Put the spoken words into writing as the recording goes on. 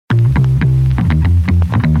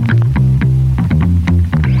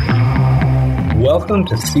Welcome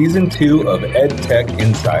to Season 2 of EdTech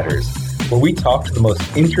Insiders, where we talk to the most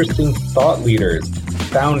interesting thought leaders,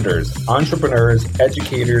 founders, entrepreneurs,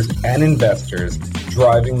 educators, and investors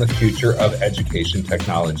driving the future of education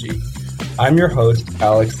technology. I'm your host,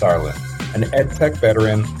 Alex Sarlin, an EdTech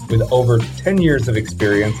veteran with over 10 years of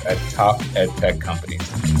experience at top EdTech companies.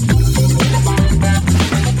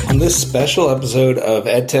 On this special episode of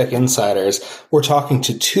EdTech Insiders, we're talking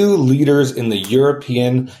to two leaders in the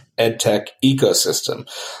European EdTech ecosystem.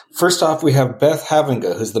 First off, we have Beth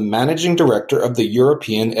Havinga, who's the Managing Director of the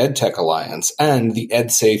European EdTech Alliance and the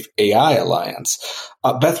EdSafe AI Alliance.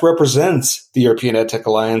 Beth represents the European EdTech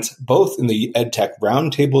Alliance both in the EdTech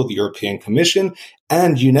Roundtable of the European Commission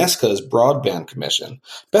and UNESCO's Broadband Commission.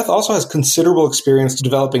 Beth also has considerable experience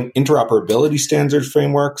developing interoperability standards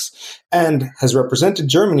frameworks and has represented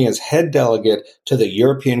Germany as head delegate to the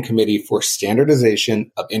European Committee for Standardization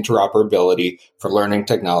of Interoperability for Learning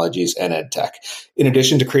Technologies and EdTech. In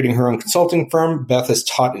addition to creating her own consulting firm, Beth has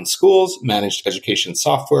taught in schools, managed education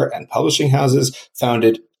software and publishing houses,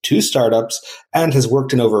 founded 2 startups, and has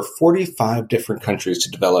worked in over 45 different countries to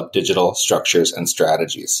develop digital structures and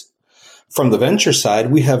strategies. From the venture side,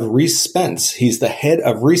 we have Rhys Spence. He's the head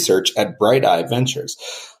of research at Bright Eye Ventures.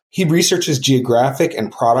 He researches geographic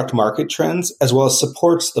and product market trends, as well as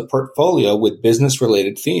supports the portfolio with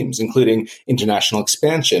business-related themes, including international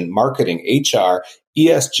expansion, marketing, HR,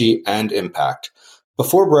 ESG, and impact.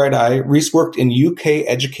 Before Bright Eye, Rhys worked in UK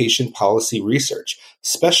education policy research,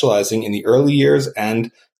 specializing in the early years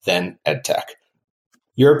and then EdTech.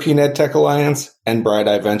 European EdTech Alliance and Bright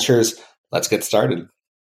Eye Ventures, let's get started.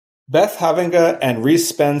 Beth Havinga and Rhys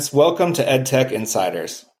Spence, welcome to EdTech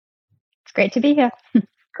Insiders. It's great to be here.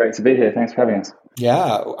 Great to be here. Thanks for having us.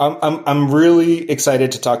 Yeah, I'm really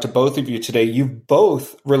excited to talk to both of you today. You've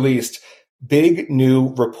both released big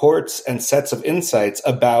new reports and sets of insights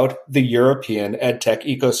about the European EdTech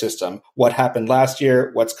ecosystem. What happened last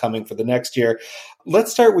year? What's coming for the next year?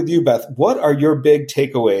 Let's start with you, Beth. What are your big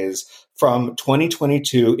takeaways from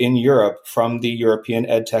 2022 in Europe from the European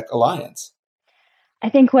EdTech Alliance? I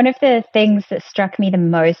think one of the things that struck me the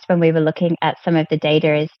most when we were looking at some of the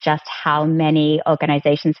data is just how many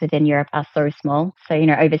organizations within Europe are so small. So,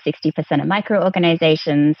 over 60% of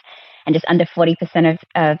micro-organizations and just under 40%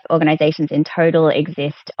 of organizations in total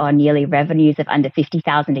exist on yearly revenues of under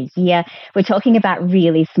 50,000 a year. We're talking about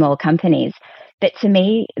really small companies. But to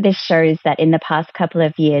me, this shows that in the past couple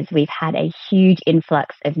of years, we've had a huge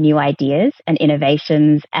influx of new ideas and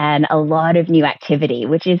innovations and a lot of new activity,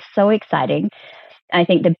 which is so exciting. I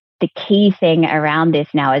think the key thing around this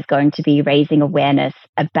now is going to be raising awareness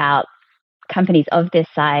about companies of this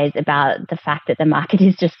size, about the fact that the market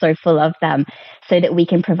is just so full of them, so that we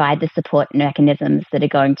can provide the support mechanisms that are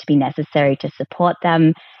going to be necessary to support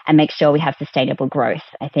them and make sure we have sustainable growth.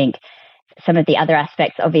 I think some of the other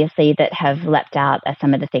aspects, obviously, that have leapt out are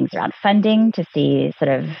some of the things around funding, to see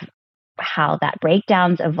sort of how that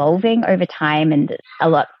breakdown's evolving over time, and a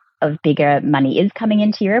lot of bigger money is coming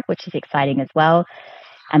into Europe, which is exciting as well.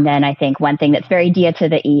 And then I think one thing that's very dear to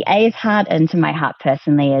the EA's heart and to my heart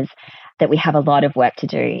personally is that we have a lot of work to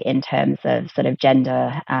do in terms of sort of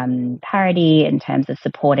gender parity, in terms of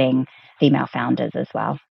supporting female founders as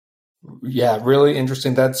well. Yeah, really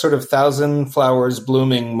interesting. That sort of thousand flowers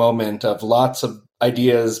blooming moment of lots of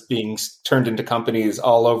ideas being turned into companies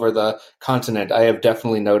all over the continent. I have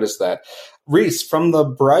definitely noticed that. Rhys, from the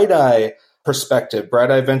Bright Eye perspective, Bright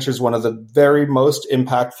Eye Ventures, one of the very most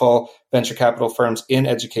impactful venture capital firms in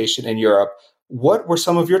education in Europe. What were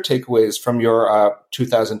some of your takeaways from your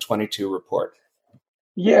 2022 report?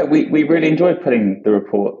 Yeah, we really enjoyed putting the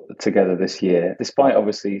report together this year. Despite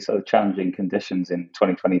obviously sort of challenging conditions in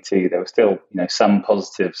 2022, there were still some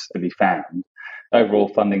positives to be found. Overall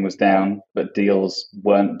funding was down, but deals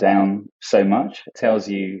weren't down so much. It tells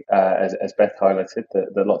you, as Beth highlighted,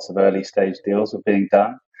 that lots of early stage deals were being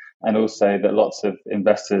done, and also that lots of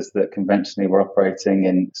investors that conventionally were operating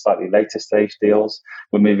in slightly later stage deals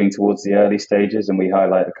were moving towards the early stages, and we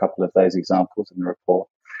highlight a couple of those examples in the report.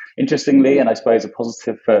 Interestingly, and I suppose a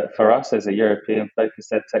positive for us as a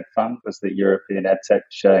European-focused EdTech fund, was that European EdTech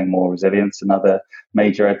showing more resilience than other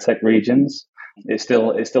major EdTech regions. It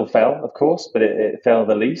still fell, of course, but it fell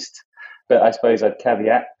the least. But I suppose I'd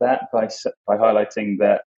caveat that by highlighting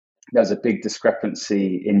that there's a big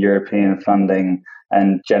discrepancy in European funding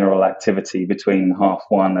and general activity between half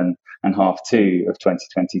one and half two of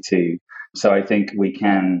 2022. So I think we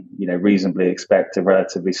can, reasonably expect a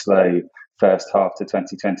relatively slow first half to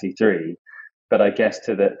 2023. But I guess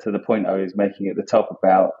to the point I was making at the top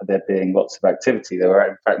about there being lots of activity, there were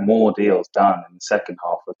in fact more deals done in the second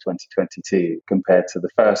half of 2022 compared to the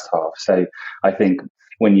first half. So I think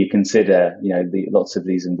when you consider, lots of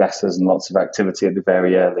these investors and lots of activity at the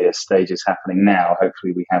very earliest stages happening now,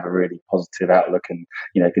 hopefully we have a really positive outlook and,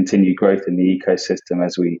 continued growth in the ecosystem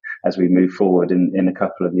as we move forward in a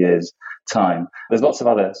couple of years' time. There's lots of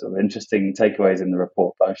other sort of interesting takeaways in the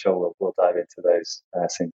report, but I'm sure we'll dive into those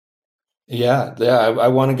soon. Yeah. I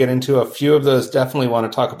want to get into a few of those. Definitely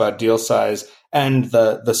want to talk about deal size and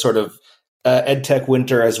the sort of EdTech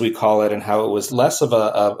winter, as we call it, and how it was less of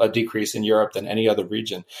a decrease in Europe than any other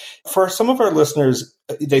region. For some of our listeners,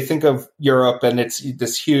 they think of Europe and it's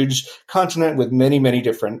this huge continent with many, many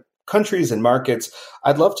different countries and markets.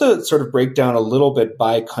 I'd love to sort of break down a little bit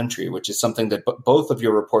by country, which is something that both of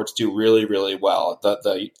your reports do really, really well.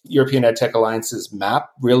 The European EdTech Alliance's map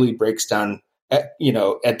really breaks down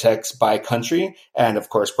edtechs by country. And of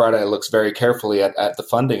course, Bright Eye looks very carefully at the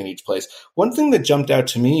funding in each place. One thing that jumped out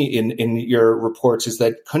to me in your reports is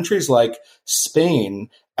that countries like Spain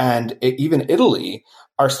and even Italy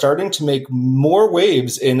are starting to make more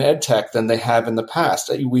waves in edtech than they have in the past.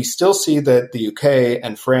 We still see that the UK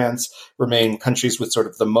and France remain countries with sort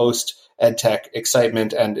of the most edtech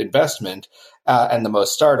excitement and investment and the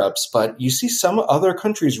most startups, but you see some other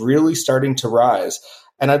countries really starting to rise.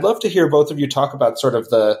 And I'd love to hear both of you talk about sort of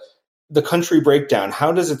the country breakdown.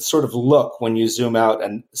 How does it sort of look when you zoom out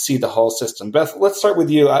and see the whole system? Beth, let's start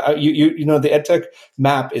with you. The EdTech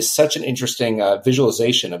map is such an interesting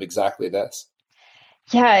visualization of exactly this.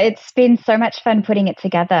 Yeah, it's been so much fun putting it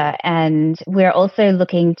together. And we're also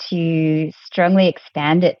looking to strongly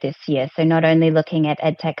expand it this year. So not only looking at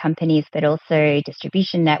EdTech companies, but also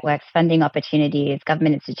distribution networks, funding opportunities,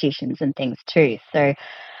 government institutions, and things too. So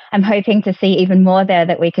I'm hoping to see even more there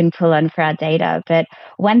that we can pull on for our data. But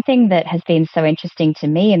one thing that has been so interesting to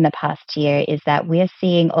me in the past year is that we're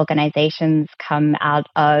seeing organizations come out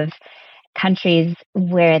of countries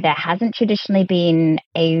where there hasn't traditionally been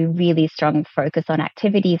a really strong focus on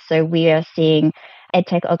activity. So we are seeing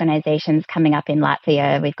EdTech organizations coming up in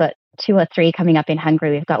Latvia. We've got 2 or 3 coming up in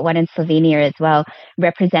Hungary. We've got one in Slovenia as well,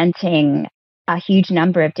 representing a huge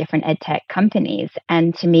number of different EdTech companies.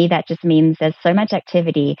 And to me, that just means there's so much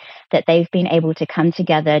activity that they've been able to come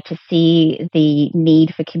together to see the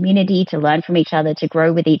need for community, to learn from each other, to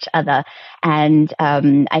grow with each other. And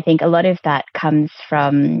I think a lot of that comes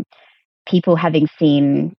from people having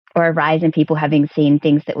seen, or a rise in people having seen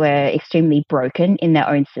things that were extremely broken in their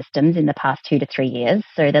own systems in the past 2 to 3 years.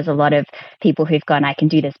 So there's a lot of people who've gone, I can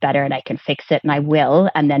do this better and I can fix it and I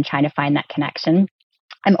will, and then trying to find that connection.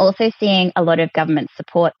 I'm also seeing a lot of government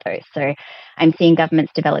support though. So I'm seeing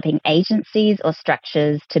governments developing agencies or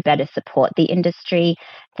structures to better support the industry.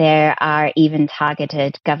 There are even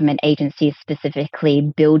targeted government agencies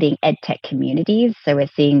specifically building EdTech communities. So we're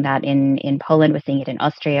seeing that in Poland, we're seeing it in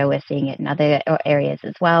Austria, we're seeing it in other areas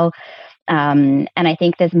as well. And I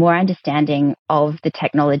think there's more understanding of the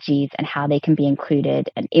technologies and how they can be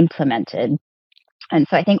included and implemented. And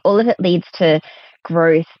so I think all of it leads to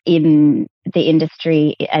growth in the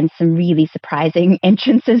industry and some really surprising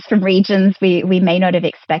entrances from regions we may not have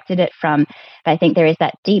expected it from. But I think there is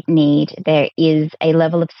that deep need. There is a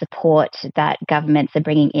level of support that governments are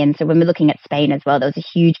bringing in. So when we're looking at Spain as well, there was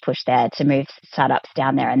a huge push there to move startups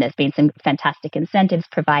down there. And there's been some fantastic incentives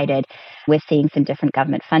provided. We're seeing some different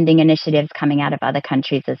government funding initiatives coming out of other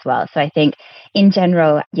countries as well. So I think in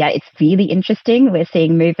general, yeah, it's really interesting. We're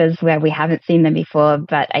seeing movers where we haven't seen them before,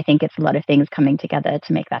 but I think it's a lot of things coming together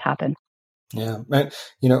to make that happen. Yeah. And,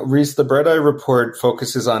 Reese, the Bright Eye report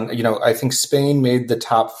focuses on, I think Spain made the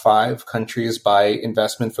top 5 countries by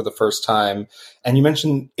investment for the first time. And you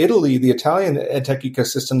mentioned Italy, the Italian edtech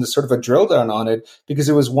ecosystem. There's sort of a drill down on it because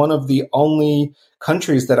it was one of the only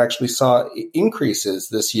countries that actually saw increases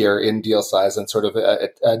this year in deal size and sort of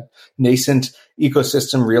a nascent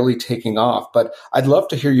ecosystem really taking off. But I'd love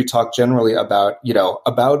to hear you talk generally about,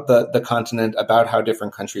 about the continent, about how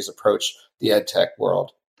different countries approach the edtech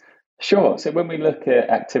world. Sure. So when we look at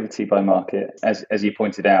activity by market, as you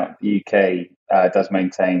pointed out, the UK does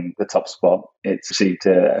maintain the top spot. It's received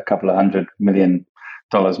a couple of $100 million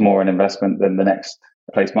more in investment than the next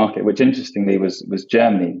place market, which interestingly was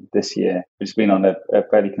Germany this year, which has been on a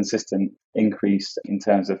fairly consistent increase in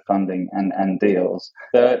terms of funding and deals.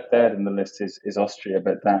 Third in the list is Austria,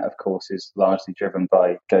 but that, of course, is largely driven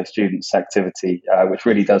by Go Students activity, which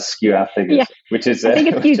really does skew our figures. Yeah. Which is I think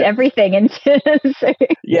it skews everything into.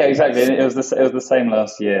 Yeah, exactly. And it was the same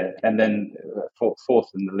last year, and then fourth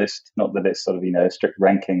in the list. Not that it's sort of a strict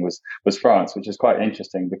ranking was France, which is quite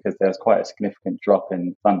interesting because there's quite a significant drop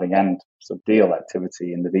in funding and sort of deal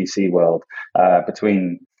activity in the VC world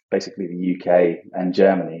between basically the UK and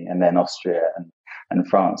Germany, and then Austria and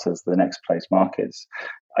France as the next place markets.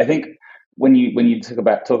 I think when you talk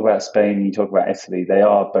about Spain, you talk about Italy, they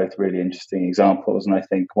are both really interesting examples. And I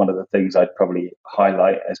think one of the things I'd probably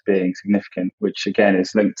highlight as being significant, which again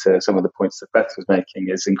is linked to some of the points that Beth was making,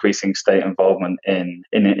 is increasing state involvement in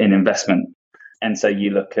investment. And so you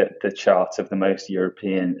look at the chart of the most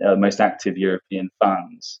active European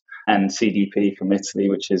funds, and CDP from Italy,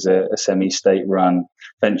 which is a semi-state run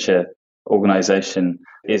venture organization,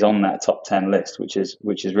 is on that top 10 list, which is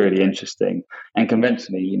really interesting. And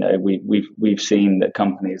conventionally, we've seen that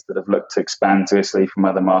companies that have looked to expand to Italy from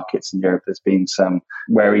other markets in Europe, there's been some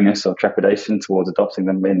wariness or trepidation towards adopting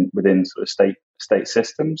them within sort of state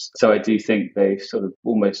systems. So I do think they sort of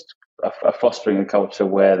almost are fostering a culture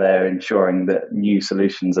where they're ensuring that new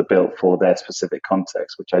solutions are built for their specific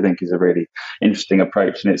context, which I think is a really interesting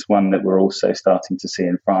approach. And it's one that we're also starting to see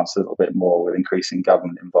in France a little bit more, with increasing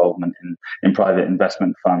government involvement in private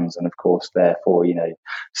investment funds. And of course, therefore,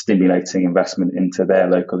 stimulating investment into their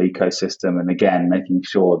local ecosystem. And again, making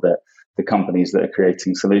sure that the companies that are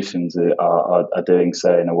creating solutions are doing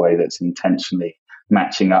so in a way that's intentionally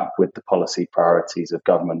matching up with the policy priorities of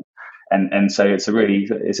government. And so it's a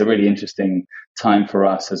really interesting time for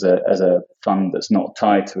us as a fund that's not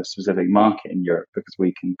tied to a specific market in Europe, because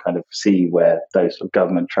we can kind of see where those sort of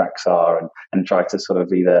government tracks are and try to sort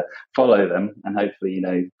of either follow them and hopefully,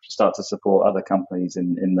 start to support other companies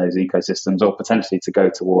in those ecosystems, or potentially to go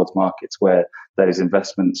towards markets where those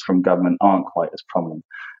investments from government aren't quite as prominent.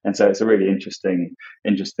 And so it's a really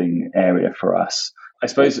interesting area for us. I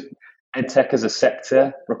suppose EdTech as a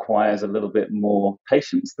sector requires a little bit more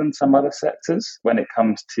patience than some other sectors when it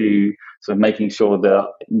comes to sort of making sure that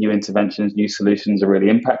new interventions, new solutions are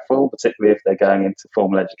really impactful, particularly if they're going into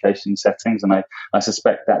formal education settings. And I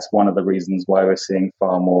suspect that's one of the reasons why we're seeing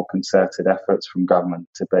far more concerted efforts from government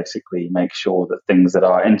to basically make sure that things that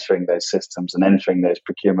are entering those systems and entering those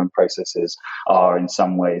procurement processes are in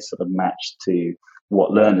some ways sort of matched to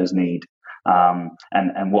what learners need.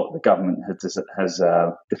 And what the government has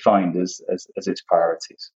defined as its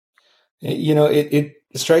priorities. It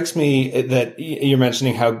strikes me that you're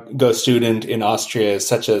mentioning how GoStudent in Austria is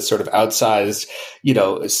such a sort of outsized,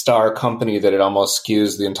 star company that it almost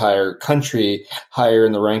skews the entire country higher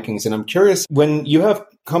in the rankings. And I'm curious, when you have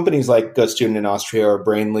companies like GoStudent in Austria or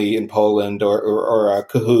Brainly in Poland or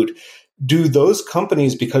Kahoot, do those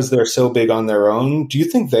companies, because they're so big on their own, do you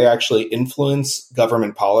think they actually influence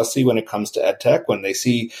government policy when it comes to EdTech, when they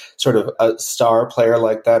see sort of a star player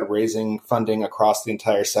like that raising funding across the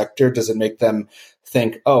entire sector? Does it make them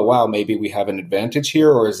think, oh, wow, maybe we have an advantage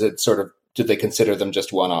here? Or is it sort of, do they consider them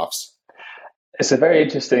just one-offs? It's a very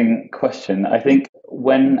interesting question. I think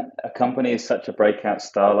when a company is such a breakout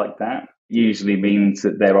star like that, usually means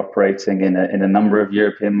that they're operating in a number of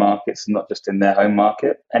European markets, not just in their home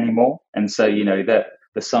market anymore. And so, that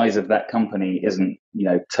the size of that company isn't,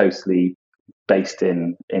 totally based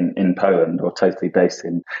in Poland or totally based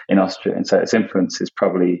in Austria. And so its influence is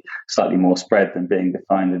probably slightly more spread than being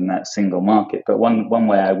defined in that single market. But one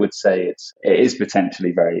way I would say it is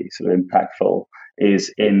potentially very sort of impactful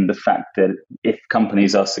is in the fact that if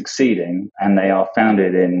companies are succeeding and they are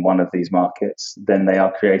founded in one of these markets, then they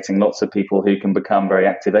are creating lots of people who can become very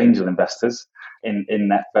active angel investors in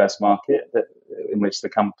that first market in which the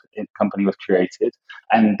company was created.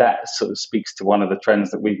 And that sort of speaks to one of the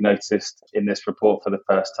trends that we've noticed in this report for the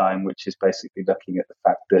first time, which is basically looking at the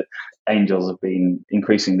fact that angels have been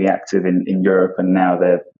increasingly active in Europe, and now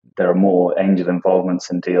there are more angel involvements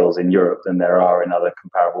and deals in Europe than there are in other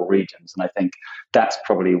comparable regions. And I think that's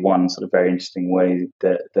probably one sort of very interesting way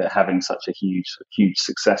that having such a huge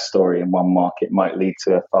success story in one market might lead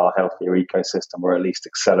to a far healthier ecosystem, or at least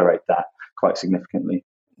accelerate that quite significantly.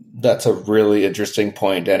 That's a really interesting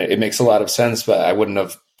point, and it makes a lot of sense, but I wouldn't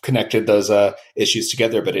have connected those issues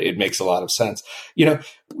together, but it makes a lot of sense.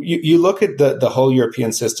 You look at the whole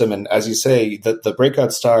European system, and as you say, the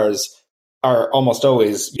breakout stars are almost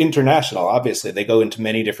always international. Obviously, they go into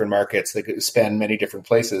many different markets. They span many different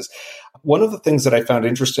places. One of the things that I found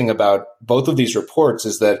interesting about both of these reports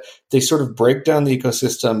is that they sort of break down the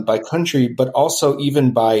ecosystem by country, but also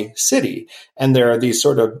even by city. And there are these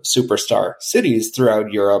sort of superstar cities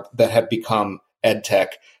throughout Europe that have become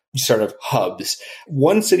EdTech sort of hubs.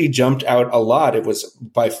 One city jumped out a lot. It was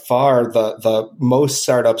by far the most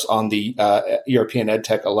startups on the European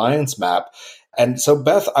EdTech Alliance map. And so,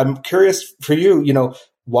 Beth, I'm curious for you,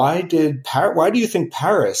 why do you think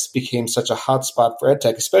Paris became such a hotspot for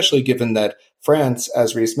EdTech, especially given that France,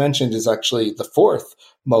 as Reese mentioned, is actually the fourth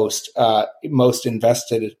most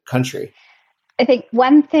invested country? I think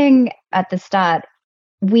one thing at the start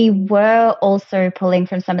we were also pulling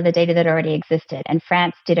from some of the data that already existed. And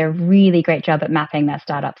France did a really great job at mapping their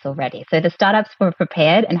startups already. So the startups were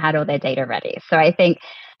prepared and had all their data ready. So I think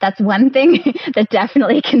that's one thing that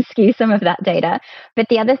definitely can skew some of that data. But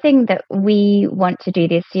the other thing that we want to do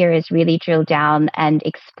this year is really drill down and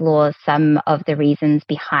explore some of the reasons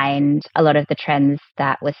behind a lot of the trends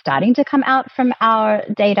that were starting to come out from our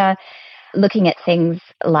data, looking at things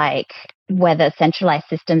like whether centralized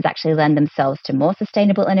systems actually lend themselves to more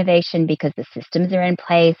sustainable innovation because the systems are in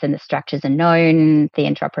place and the structures are known, the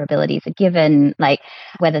interoperabilities are given, like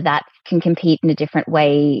whether that can compete in a different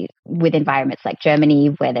way with environments like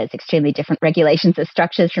Germany, where there's extremely different regulations and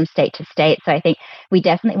structures from state to state. So I think we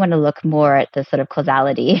definitely want to look more at the sort of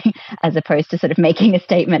causality as opposed to sort of making a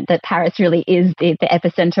statement that Paris really is the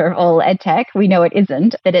epicenter of all edtech. We know it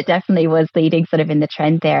isn't, but it definitely was leading sort of in the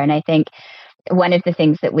trend there. And I think one of the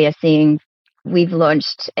things that we are seeing, we've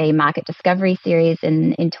launched a market discovery series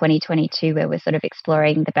in 2022 where we're sort of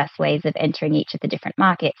exploring the best ways of entering each of the different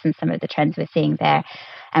markets and some of the trends we're seeing there.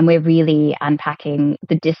 And we're really unpacking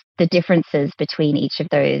the differences between each of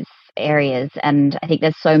those areas. And I think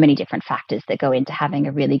there's so many different factors that go into having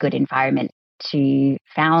a really good environment to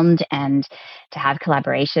found and to have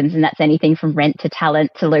collaborations. And that's anything from rent to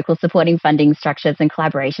talent to local supporting funding structures and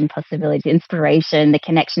collaboration possibilities, inspiration, the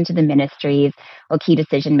connection to the ministries or key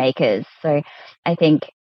decision makers. So I think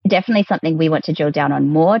definitely something we want to drill down on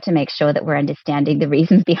more to make sure that we're understanding the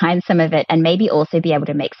reasons behind some of it, and maybe also be able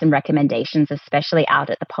to make some recommendations, especially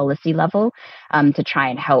out at the policy level, to try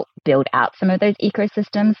and help build out some of those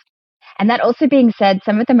ecosystems. And that also being said,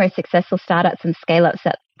 some of the most successful startups and scale-ups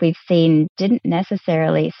that we've seen didn't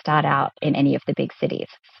necessarily start out in any of the big cities.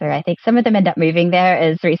 So I think some of them end up moving there,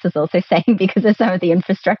 as Reese was also saying, because of some of the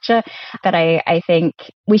infrastructure. But I think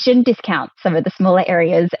we shouldn't discount some of the smaller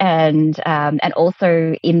areas. And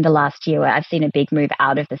also in the last year, I've seen a big move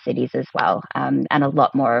out of the cities as well, and a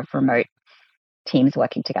lot more of remote teams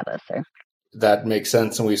working together. So that makes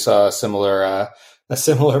sense. And we saw a similar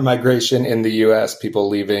migration in the U.S., people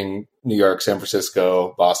leaving New York, San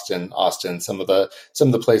Francisco, Boston, Austin. Some of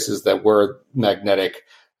the places that were magnetic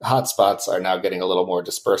hotspots are now getting a little more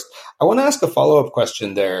dispersed. I want to ask a follow-up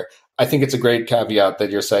question there. I think it's a great caveat that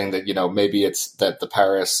you're saying that, maybe it's that the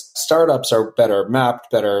Paris startups are better mapped,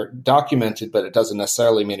 better documented, but it doesn't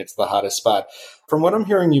necessarily mean it's the hottest spot. From what I'm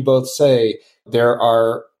hearing you both say, there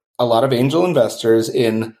are a lot of angel investors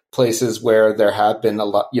in places where there have been a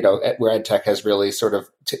lot, where EdTech has really sort of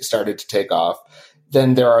started to take off.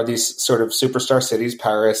 Then there are these sort of superstar cities,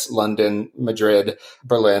 Paris, London, Madrid,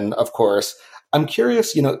 Berlin, of course. I'm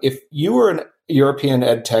curious, if you were an European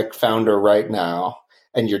EdTech founder right now,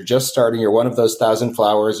 and you're just starting, you're one of those 1,000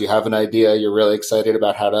 flowers, you have an idea, you're really excited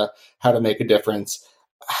about how to make a difference.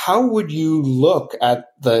 How would you look at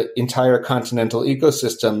the entire continental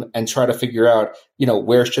ecosystem and try to figure out,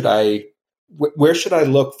 where should I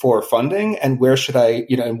look for funding, and where should I,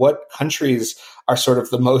 and what countries are sort of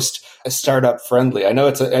the most startup friendly? I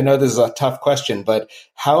know this is a tough question, but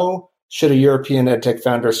how should a European EdTech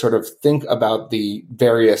founder sort of think about the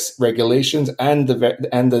various regulations and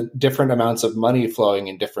the different amounts of money flowing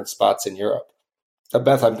in different spots in Europe?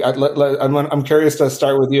 Beth, I'm curious to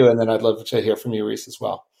start with you, and then I'd love to hear from you, Reese, as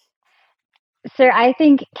well. So I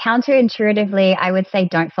think counterintuitively, I would say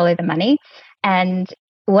don't follow the money. And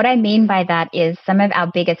what I mean by that is some of our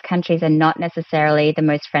biggest countries are not necessarily the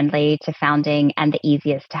most friendly to founding and the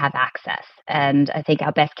easiest to have access. And I think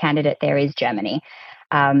our best candidate there is Germany,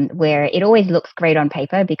 where it always looks great on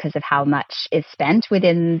paper because of how much is spent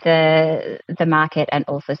within the market and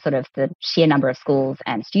also sort of the sheer number of schools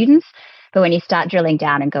and students. But when you start drilling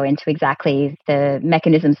down and go into exactly the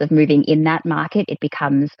mechanisms of moving in that market, it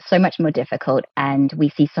becomes so much more difficult, and we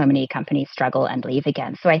see so many companies struggle and leave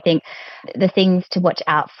again. So I think the things to watch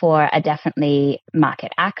out for are definitely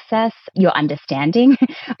market access, your understanding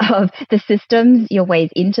of the systems, your ways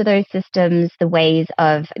into those systems, the ways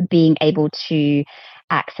of being able to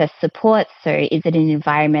access support. So is it an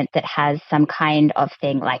environment that has some kind of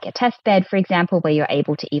thing like a test bed, for example, where you're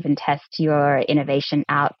able to even test your innovation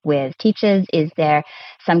out with teachers? Is there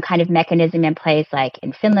some kind of mechanism in place like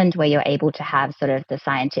in Finland where you're able to have sort of the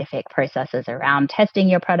scientific processes around testing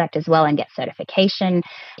your product as well and get certification?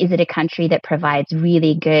 Is it a country that provides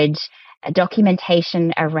really good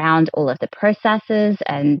documentation around all of the processes?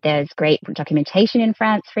 And there's great documentation in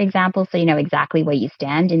France, for example, so you know exactly where you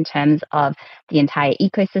stand in terms of the entire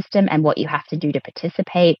ecosystem and what you have to do to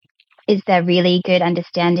participate. Is there really good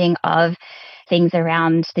understanding of things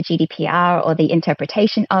around the GDPR or the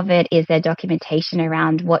interpretation of it? Is there documentation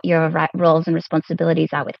around what your roles and responsibilities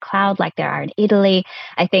are with cloud, like there are in Italy?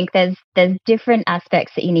 I think there's different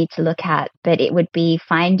aspects that you need to look at, but it would be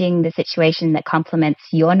finding the situation that complements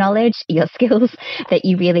your knowledge, your skills, that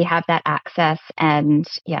you really have that access, and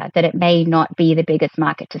that it may not be the biggest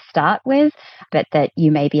market to start with, but that you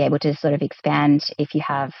may be able to sort of expand if you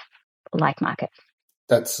have like markets.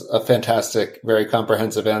 That's a fantastic, very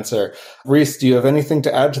comprehensive answer. Reese, do you have anything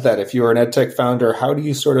to add to that? If you are an EdTech founder, how do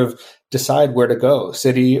you sort of decide where to go,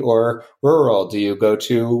 city or rural? Do you go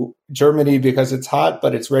to Germany because it's hot,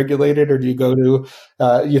 but it's regulated, or do you go to,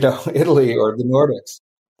 Italy or the Nordics?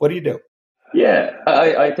 What do you do? Yeah,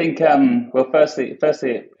 I think, well, firstly,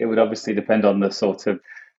 it would obviously depend on the sort of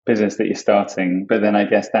business that you're starting, but then I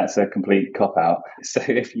guess that's a complete cop out. So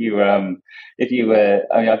if you were, I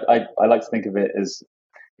mean, I like to think of it as,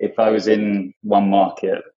 if I was in one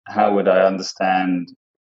market, how would I understand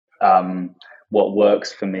what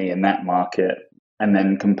works for me in that market, and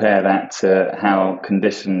then compare that to how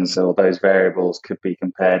conditions or those variables could be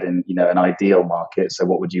compared in, an ideal market. So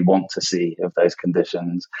what would you want to see of those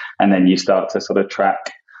conditions? And then you start to sort of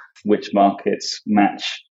track which markets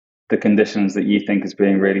match the conditions that you think as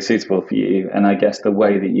being really suitable for you. And I guess the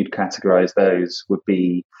way that you'd categorize those would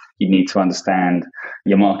be, you need to understand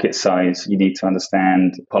your market size. You need to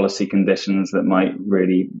understand policy conditions that might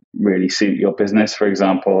really, really suit your business. For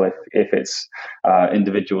example, if it's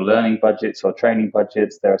individual learning budgets or training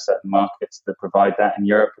budgets, there are certain markets that provide that in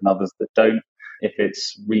Europe and others that don't. If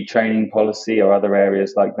it's retraining policy or other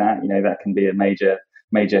areas like that, that can be a major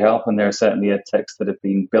help. And there are certainly edtechs that have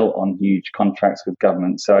been built on huge contracts with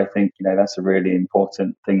government. So I think, that's a really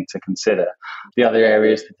important thing to consider. The other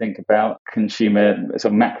areas to think about, consumer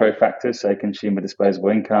sort of macro factors, so consumer disposable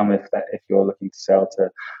income, if you're looking to sell to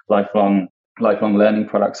lifelong learning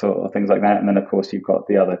products or things like that. And then, of course, you've got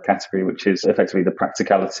the other category, which is effectively the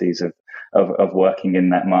practicalities of working in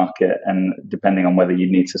that market, and depending on whether you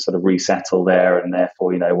need to sort of resettle there, and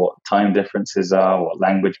therefore, what time differences are, what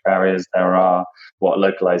language barriers there are, what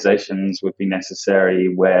localizations would be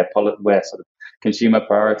necessary, where sort of consumer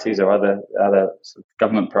priorities or other sort of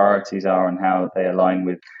government priorities are, and how they align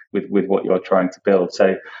with what you're trying to build.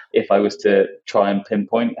 So if I was to try and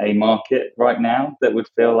pinpoint a market right now that would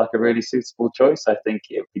feel like a really suitable choice, I think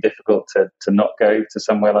it would be difficult to not go to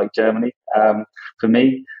somewhere like Germany for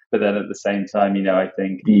me. But then at the same time, I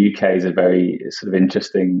think the UK is a very sort of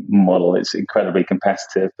interesting model. It's incredibly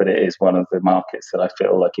competitive, but it is one of the markets that I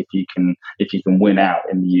feel like if you can win out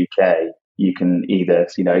in the UK, you can either,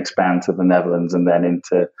 expand to the Netherlands and then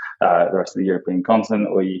into the rest of the European continent,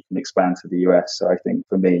 or you can expand to the US. So I think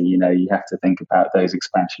for me, you have to think about those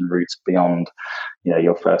expansion routes beyond,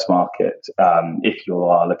 your first market if you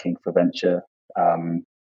are looking for venture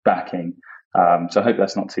backing. So I hope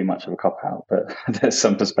that's not too much of a cop-out, but there's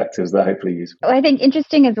some perspectives that are hopefully useful. Well, I think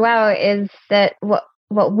interesting as well is that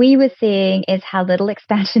what we were seeing is how little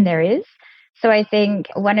expansion there is. So I think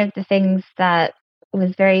one of the things that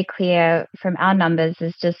was very clear from our numbers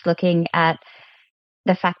is just looking at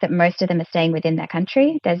the fact that most of them are staying within their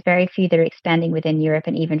country. There's very few that are expanding within Europe,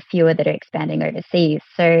 and even fewer that are expanding overseas.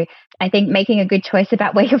 So I think making a good choice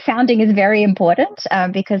about where you're founding is very important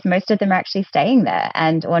because most of them are actually staying there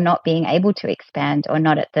or not being able to expand, or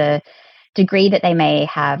not at the degree that they may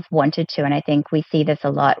have wanted to. And I think we see this a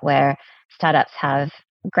lot where startups have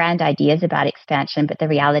grand ideas about expansion, but the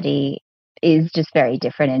reality is just very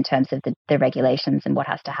different in terms of the regulations and what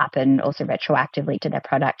has to happen also retroactively to their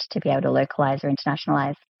product to be able to localize or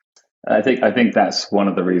internationalize. I think that's one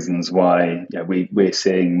of the reasons why we're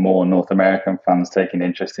seeing more North American funds taking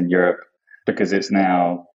interest in Europe, because it's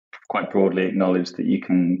now quite broadly acknowledged that you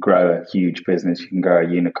can grow a huge business, you can grow a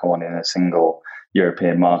unicorn in a single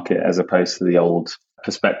European market, as opposed to the old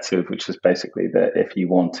perspective, which was basically that if you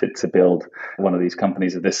wanted to build one of these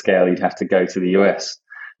companies of this scale, you'd have to go to the US.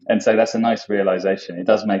 And so that's a nice realization. It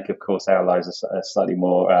does make, of course, our lives slightly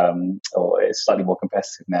more, or it's slightly more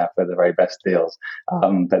competitive now for the very best deals.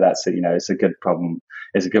 But that's it's a good problem.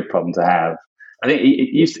 It's a good problem to have. I think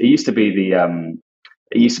it used to be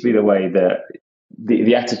the way that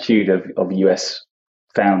the attitude of US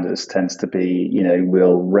founders tends to be,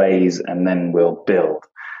 we'll raise and then we'll build.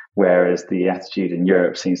 Whereas the attitude in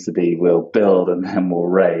Europe seems to be, we'll build and then we'll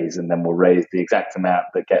raise the exact amount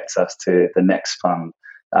that gets us to the next fund.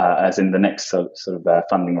 As in the next sort of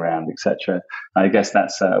funding round, etc. I guess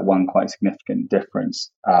that's one quite significant difference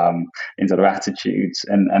in sort of attitudes,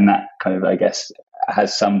 and that kind of, I guess,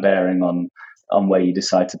 has some bearing on where you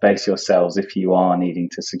decide to base yourselves if you are needing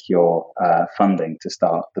to secure funding to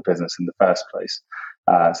start the business in the first place.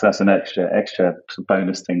 So that's an extra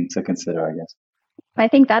bonus thing to consider, I guess. I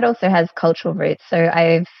think that also has cultural roots. So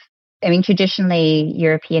traditionally,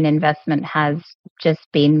 European investment has just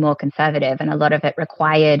been more conservative, and a lot of it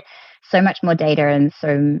required so much more data and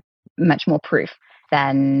so much more proof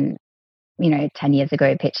than, 10 years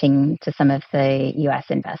ago pitching to some of the US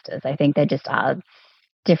investors. I think there just are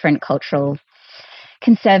different cultural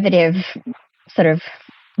conservative sort of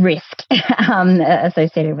risk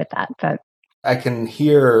associated with that. But I can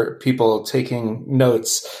hear people taking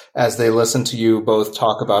notes as they listen to you both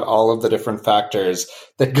talk about all of the different factors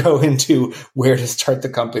that go into where to start the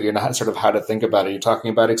company and how to think about it. You're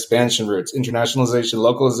talking about expansion routes, internationalization,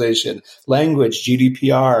 localization, language,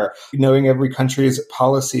 GDPR, knowing every country's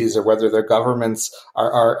policies or whether their governments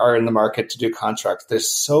are in the market to do contracts. There's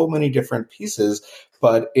so many different pieces,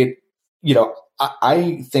 but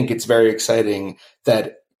I think it's very exciting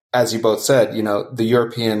that, as you both said, the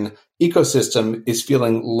European ecosystem is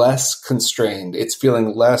feeling less constrained. It's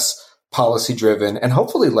feeling less policy driven and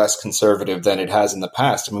hopefully less conservative than it has in the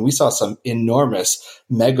past. I mean, we saw some enormous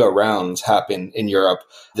mega rounds happen in Europe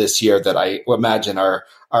this year that I imagine are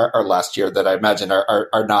last year that I imagine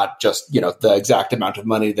are not just, the exact amount of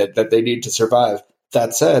money that they need to survive.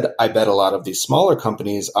 That said, I bet a lot of these smaller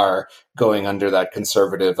companies are going under that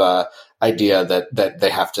conservative idea that they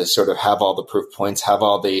have to sort of have all the proof points, have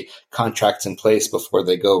all the contracts in place before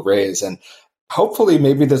they go raise. And hopefully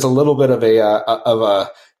maybe there's a little bit of a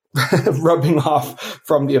rubbing off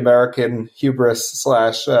from the American hubris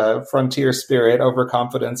 / frontier spirit,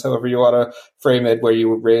 overconfidence, however you want to frame it, where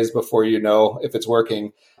you raise before you know if it's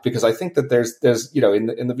working. Because I think that there's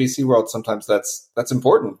in the VC world, sometimes that's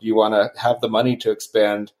important. You want to have the money to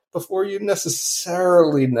expand before you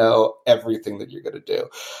necessarily know everything that you're going to do.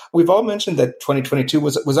 We've all mentioned that 2022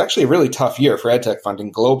 was actually a really tough year for edtech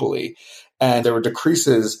funding globally, and there were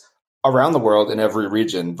decreases around the world in every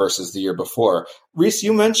region versus the year before. Reese,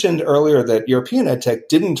 you mentioned earlier that European edtech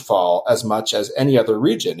didn't fall as much as any other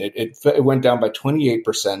region. It went down by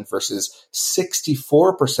 28% versus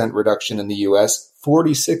 64% reduction in the US,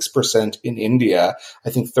 46% in India, I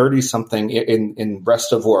think 30 something in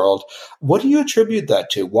rest of world. What do you attribute that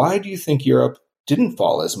to? Why do you think Europe didn't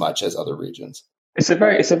fall as much as other regions? It's a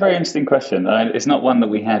very interesting question. It's not one that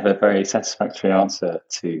we have a very satisfactory answer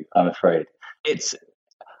to, I'm afraid.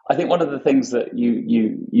 I think one of the things that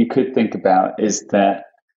you could think about is that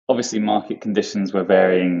obviously market conditions were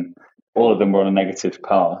varying. All of them were on a negative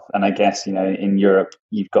path. And I guess, in Europe,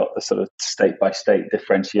 you've got the sort of state by state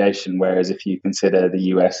differentiation. Whereas if you consider the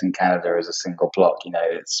US and Canada as a single block,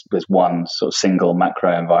 there's one sort of single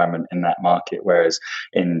macro environment in that market. Whereas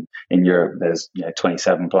in Europe, there's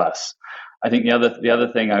 27 plus. I think the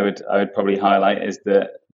other thing I would probably highlight is that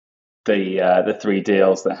the three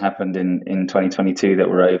deals that happened in 2022 that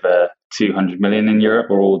were over 200 million in Europe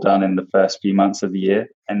were all done in the first few months of the year.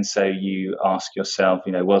 And so you ask yourself,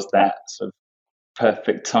 was that sort of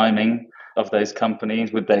perfect timing of those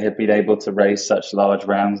companies? Would they have been able to raise such large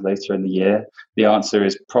rounds later in the year? The answer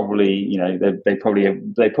is probably, they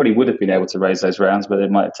probably would have been able to raise those rounds, but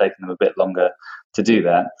it might have taken them a bit longer to do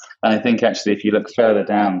that. And I think actually, if you look further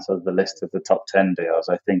down sort of the list of the top 10 deals,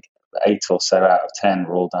 I think 8 or so out of 10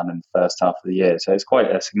 were all done in the first half of the year. So it's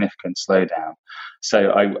quite a significant slowdown.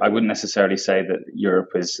 So I wouldn't necessarily say that Europe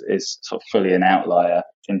is sort of fully an outlier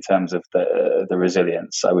in terms of the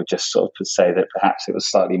resilience. I would just sort of say that perhaps it was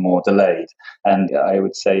slightly more delayed. And I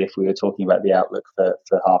would say if we were talking about the outlook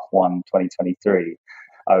for half one 2023,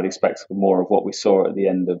 I would expect more of what we saw at the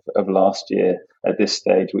end of last year at this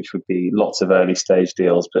stage, which would be lots of early stage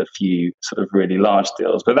deals, but a few sort of really large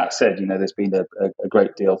deals. But that said, there's been a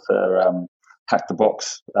great deal for Hack the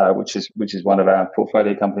Box, which is one of our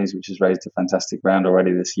portfolio companies, which has raised a fantastic round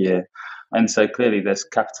already this year. And so clearly there's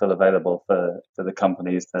capital available for the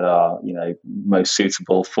companies that are, most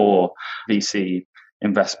suitable for VC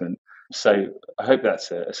investment. So I hope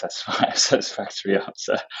that's a satisfactory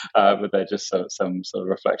answer, but they're just some sort of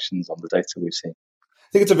reflections on the data we've seen.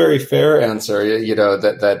 I think it's a very fair answer,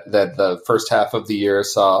 that the first half of the year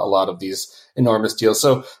saw a lot of these enormous deals.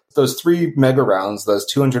 So those three mega rounds, those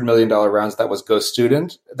 $200 million rounds, that was Go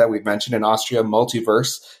Student that we've mentioned in Austria,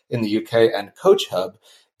 Multiverse in the UK, and CoachHub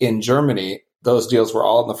in Germany. Those deals were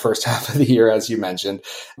all in the first half of the year, as you mentioned.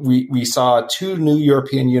 We saw two new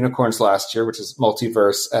European unicorns last year, which is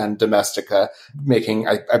Multiverse and Domestika, making,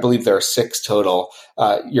 I believe there are 6 total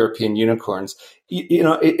European unicorns.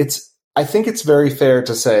 I think it's very fair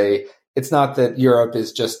to say it's not that Europe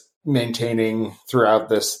is just maintaining throughout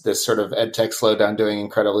this sort of edtech slowdown doing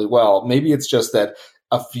incredibly well. Maybe it's just that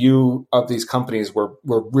a few of these companies were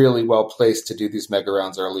really well placed to do these mega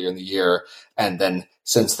rounds earlier in the year, and then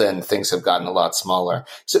since then things have gotten a lot smaller.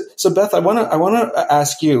 So Beth, I want to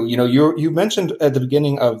ask you. You mentioned at the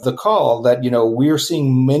beginning of the call that we're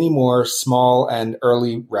seeing many more small and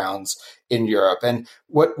early rounds in Europe, and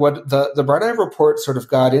what the Bright Eye report sort of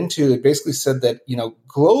got into, it basically said that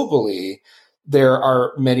globally there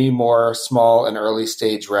are many more small and early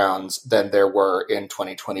stage rounds than there were in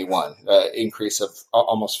 2021, increase of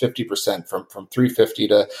almost 50% from 350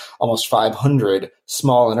 to almost 500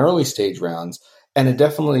 small and early stage rounds, and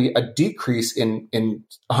definitely a decrease in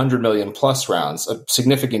 100 million plus rounds, a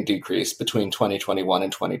significant decrease between 2021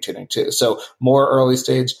 and 2022. So more early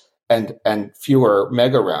stage and fewer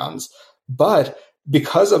mega rounds. But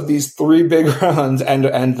because of these three big rounds and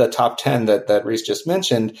the top 10 that Reese just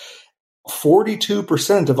mentioned,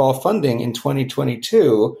 42% of all funding in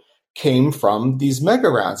 2022 came from these mega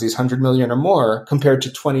rounds, these 100 million or more, compared to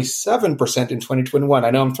 27% in 2021.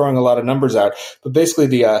 I know I'm throwing a lot of numbers out, but basically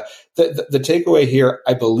the takeaway here,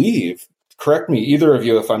 I believe, correct me, either of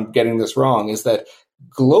you if I'm getting this wrong, is that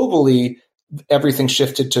globally everything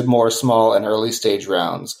shifted to more small and early stage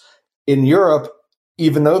rounds. In Europe,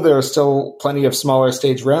 even though there are still plenty of smaller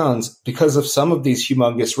stage rounds, because of some of these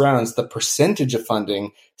humongous rounds, the percentage of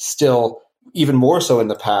funding still, even more so in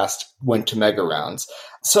the past, went to mega rounds.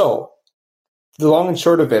 So the long and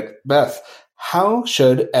short of it, Beth, how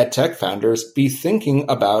should EdTech founders be thinking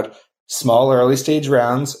about small early stage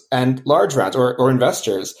rounds and large rounds, or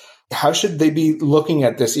investors? How should they be looking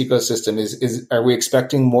at this ecosystem? Are we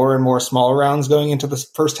expecting more and more small rounds going into the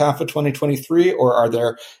first half of 2023,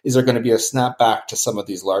 or is there going to be a snapback to some of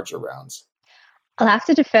these larger rounds? I'll have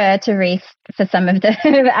to defer to Reese for some of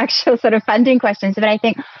the actual sort of funding questions, but I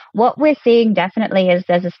think what we're seeing definitely is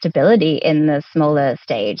there's a stability in the smaller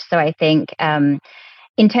stage. So I think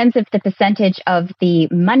in terms of the percentage of the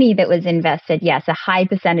money that was invested, yes, a high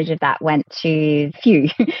percentage of that went to few,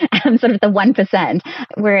 sort of the 1%.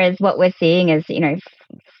 Whereas what we're seeing is,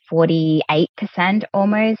 48%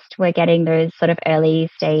 almost, we're getting those sort of early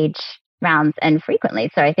stage rounds and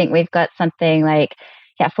frequently. So I think we've got something like,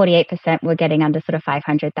 48% we're getting under sort of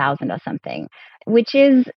 500,000 or something, which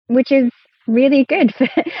is really good.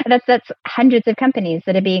 That's hundreds of companies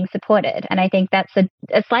that are being supported. And I think that's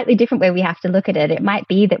a slightly different way we have to look at it. It might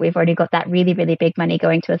be that we've already got that really, really big money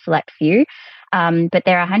going to a select few, but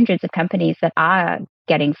there are hundreds of companies that are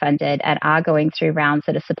getting funded and are going through rounds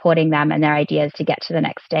that are supporting them and their ideas to get to the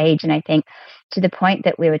next stage. And I think to the point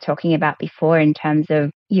that we were talking about before in terms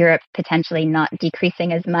of Europe potentially not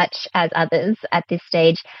decreasing as much as others at this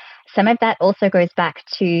stage, some of that also goes back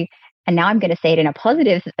to, and now I'm going to say it in a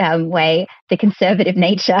positive way, the conservative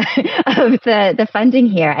nature of the funding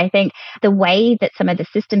here. I think the way that some of the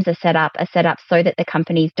systems are set up so that the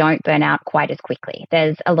companies don't burn out quite as quickly.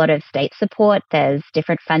 There's a lot of state support. There's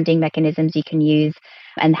different funding mechanisms you can use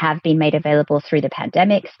and have been made available through the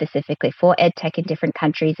pandemic, specifically for EdTech in different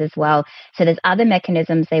countries as well. So there's other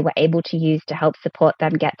mechanisms they were able to use to help support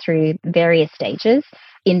them get through various stages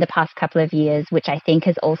in the past couple of years, which I think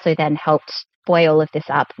has also then helped buoy all of this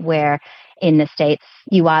up, where in the States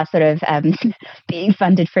you are sort of being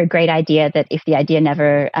funded for a great idea that if the idea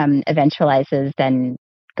never eventualizes, then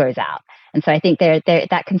goes out. And so I think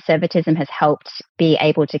that conservatism has helped be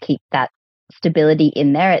able to keep that stability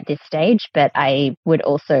in there at this stage. But I would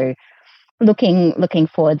also, looking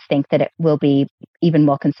forwards, think that it will be even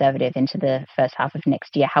more conservative into the first half of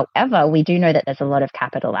next year. However, we do know that there's a lot of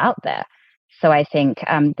capital out there. So I think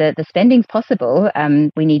the spending's possible.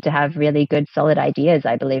 We need to have really good, solid ideas,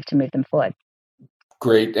 I believe, to move them forward.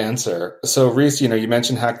 Great answer. So Reese, you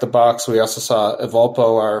mentioned Hack the Box. We also saw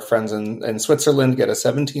Evolpo, our friends in Switzerland, get a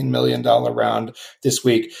 $17 million round this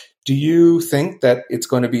week. Do you think that it's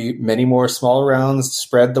going to be many more small rounds,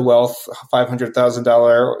 spread the wealth,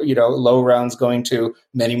 $500,000, low rounds going to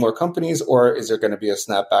many more companies, or is there going to be a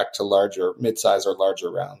snapback to larger, mid-size or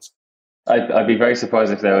larger rounds? I'd be very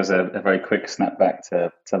surprised if there was a very quick snapback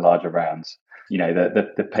to larger rounds.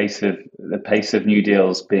 The pace of new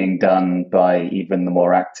deals being done by even the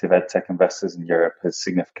more active EdTech investors in Europe has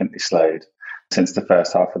significantly slowed since the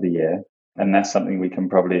first half of the year. And that's something we can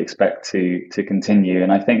probably expect to continue.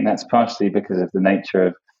 And I think that's partially because of the nature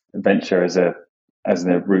of venture as a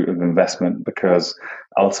route of investment, because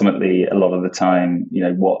ultimately a lot of the time,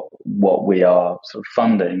 what we are sort of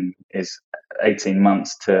funding is 18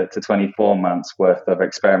 months to 24 months worth of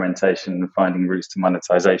experimentation and finding routes to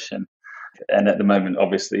monetization. And at the moment,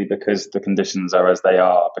 obviously, because the conditions are as they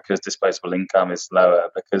are, because disposable income is lower,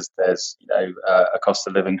 because there's a cost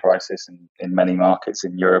of living crisis in many markets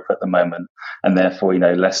in Europe at the moment, and therefore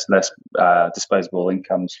less disposable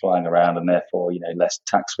incomes flying around, and therefore less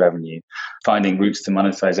tax revenue. Finding routes to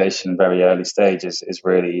monetization very early stage is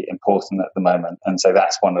really important at the moment, and so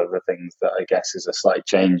that's one of the things that I guess is a slight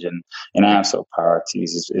change in our sort of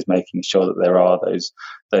priorities is making sure that there are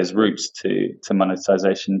those routes to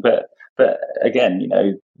monetization. But again,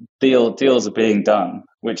 deals are being done,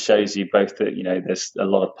 which shows you both that there's a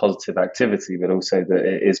lot of positive activity, but also that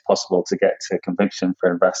it is possible to get to conviction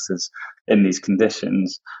for investors in these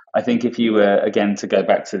conditions. I think if you were again to go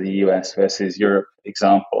back to the US versus Europe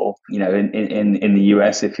example, in the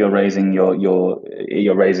US, if you're raising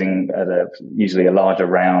you're raising at usually a larger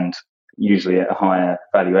round, usually at a higher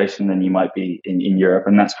valuation than you might be in Europe,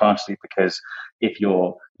 and that's partially because if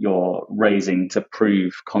you're raising to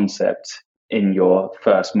prove concept in your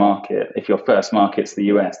first market, if your first market's the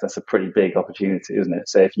US, that's a pretty big opportunity, isn't it?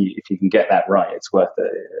 So if you can get that right, it's worth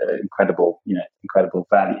an incredible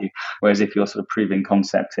value. Whereas if you're sort of proving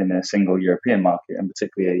concept in a single European market, and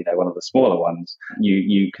particularly one of the smaller ones,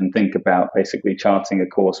 you can think about basically charting a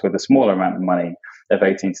course with a smaller amount of money of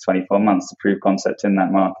 18 to 24 months to prove concept in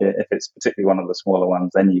that market. If it's particularly one of the smaller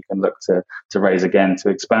ones, then you can look to raise again to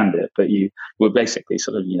expand it. But you will basically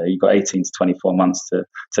sort of, you've got 18 to 24 months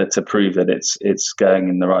to prove that it's going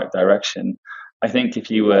in the right direction. I think if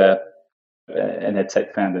you were an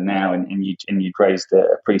EdTech founder now and you'd raised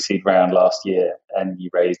a pre-seed round last year and you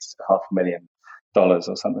raised $500,000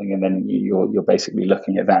 or something, and then you're basically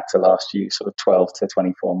looking at that to last you sort of 12 to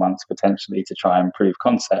 24 months potentially to try and prove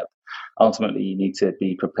concept. Ultimately, you need to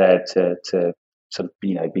be prepared to sort of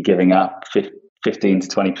be giving up 15 to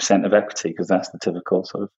 20% of equity, because that's the typical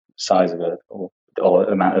sort of size of it or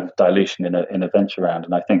amount of dilution in a venture round.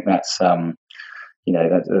 And I think that's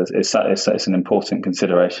it's an important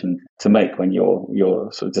consideration to make when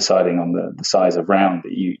you're sort of deciding on the size of round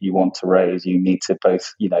that you want to raise. You need to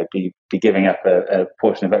both be giving up a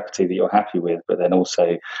portion of equity that you're happy with, but then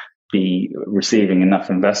also be receiving enough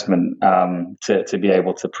investment to be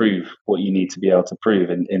able to prove what you need to be able to prove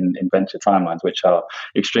in venture timelines, which are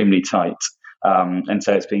extremely tight. And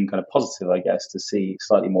so it's been kind of positive, I guess, to see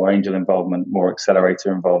slightly more angel involvement, more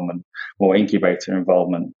accelerator involvement, more incubator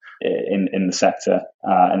involvement in the sector,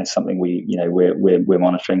 and it's something we're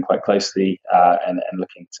monitoring quite closely and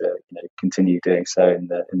looking to continue doing so in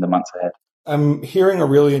the months ahead. I'm hearing a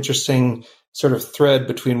really interesting sort of thread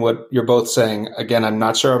between what you're both saying. Again, I'm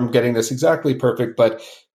not sure I'm getting this exactly perfect, but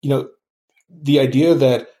the idea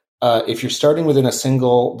that if you're starting within a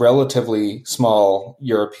single relatively small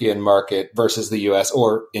European market versus the US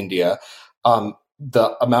or India,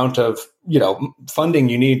 the amount of funding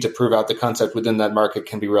you need to prove out the concept within that market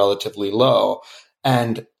can be relatively low.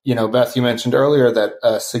 And Beth, you mentioned earlier that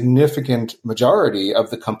a significant majority of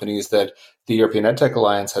the companies that the European EdTech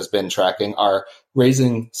Alliance has been tracking are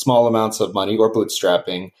raising small amounts of money or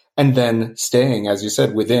bootstrapping and then staying, as you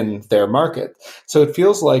said, within their market. So it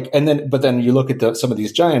feels like, but then you look at some of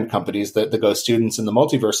these giant companies, the Go Students and the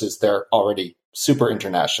Multiverses, they're already super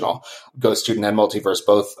international. Go Student and Multiverse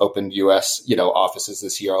both opened US, offices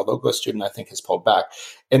this year, although Go Student, I think, has pulled back.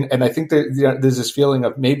 And I think that there's this feeling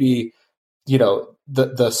of maybe,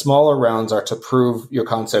 the smaller rounds are to prove your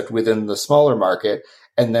concept within the smaller market.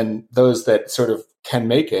 And then those that sort of can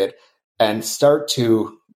make it and start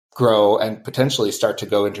to grow and potentially start to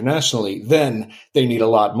go internationally, then they need a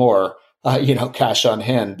lot more, cash on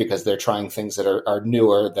hand, because they're trying things that are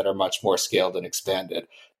newer, that are much more scaled and expanded.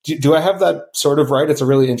 Do I have that sort of right? It's a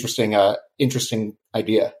really interesting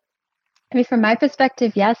idea. I mean, from my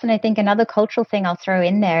perspective, yes. And I think another cultural thing I'll throw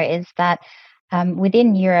in there is that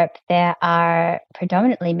within Europe, there are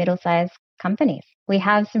predominantly middle-sized companies. We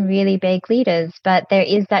have some really big leaders, but there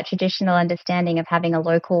is that traditional understanding of having a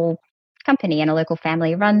local company and a local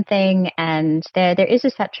family-run thing, and there is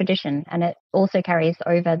just that tradition, and it also carries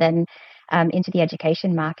over then into the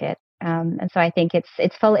education market. And so I think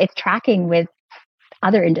it's tracking with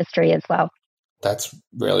other industry as well. That's a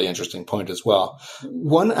really interesting point as well.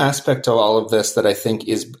 One aspect of all of this that I think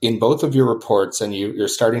is in both of your reports and you're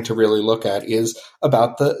starting to really look at is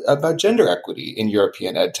about gender equity in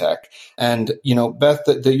European EdTech. And, Beth,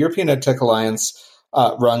 the European EdTech Alliance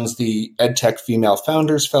runs the EdTech Female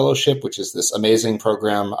Founders Fellowship, which is this amazing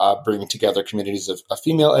program bringing together communities of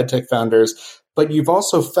female EdTech founders. But you've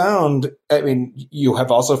also found, in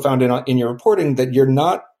your reporting that you're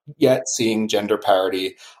not yet seeing gender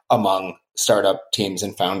parity among startup teams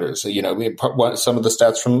and founders. So, some of the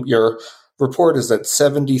stats from your report is that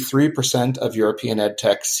 73% of European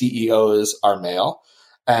EdTech CEOs are male.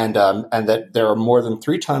 and that there are more than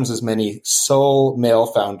 3 times as many sole male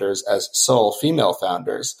founders as sole female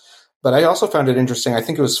founders. But I also found it interesting. I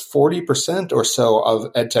think it was 40% or so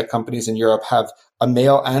of edtech companies in Europe have a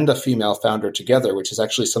male and a female founder together, which is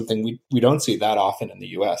actually something we don't see that often in the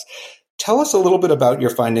US. Tell us a little bit about your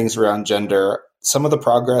findings around gender, some of the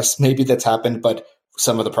progress maybe that's happened, but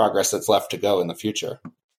some of the progress that's left to go in the future.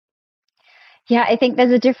 Yeah, I think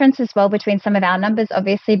there's a difference as well between some of our numbers,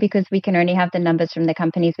 obviously, because we can only have the numbers from the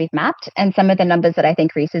companies we've mapped, and some of the numbers that I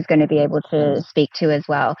think Reese is going to be able to speak to as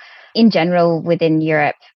well. In general, within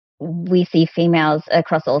Europe, we see females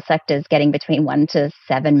across all sectors getting between 1 to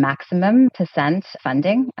 7 maximum percent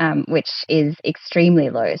funding, which is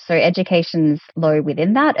extremely low. So education's low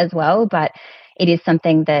within that as well, but it is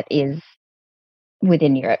something that is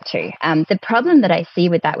within Europe too. The problem that I see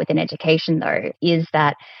with that within education, though, is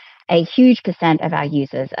that a huge percent of our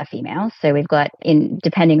users are female. So we've got,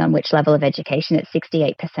 depending on which level of education, it's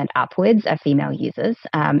 68% upwards are female users,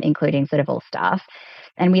 including sort of all staff.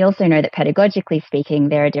 And we also know that pedagogically speaking,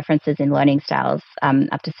 there are differences in learning styles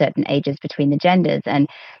up to certain ages between the genders. And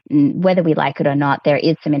whether we like it or not, there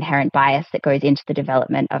is some inherent bias that goes into the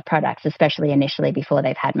development of products, especially initially before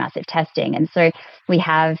they've had massive testing. And so we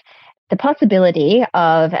have the possibility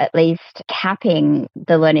of at least capping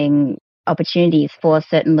the learning opportunities for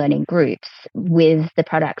certain learning groups with the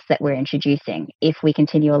products that we're introducing if we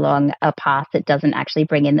continue along a path that doesn't actually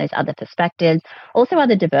bring in those other perspectives, also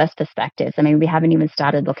other diverse perspectives. I mean, we haven't even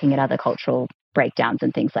started looking at other cultural breakdowns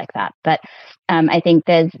and things like that. But I think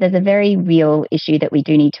there's a very real issue that we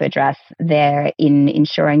do need to address there in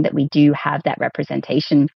ensuring that we do have that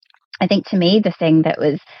representation. I think to me, the thing that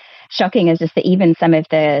was shocking is just that even some of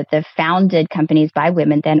the founded companies by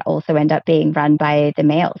women then also end up being run by the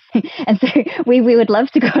males. And so we would love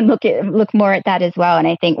to go and look more at that as well. And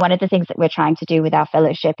I think one of the things that we're trying to do with our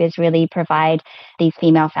fellowship is really provide these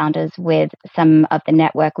female founders with some of the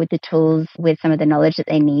network, with the tools, with some of the knowledge that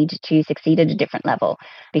they need to succeed at a different level,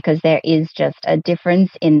 because there is just a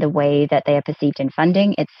difference in the way that they are perceived in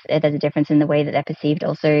funding. There's a difference in the way that they're perceived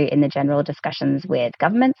also in the general discussions with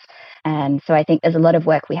governments. And so I think there's a lot of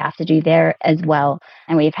work we have to do there as well.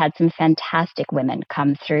 And we've had some fantastic women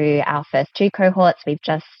come through our first 2 cohorts. We've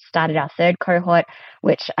just started our 3rd cohort,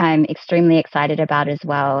 which I'm extremely excited about as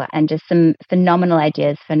well. And just some phenomenal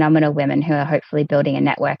ideas, phenomenal women who are hopefully building a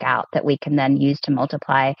network out that we can then use to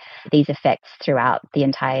multiply these effects throughout the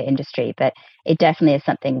entire industry. But it definitely is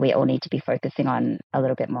something we all need to be focusing on a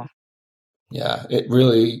little bit more. Yeah, it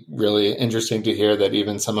really, really interesting to hear that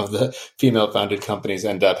even some of the female-founded companies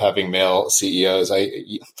end up having male CEOs.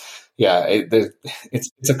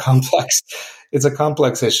 It's a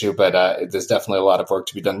complex issue, but there's definitely a lot of work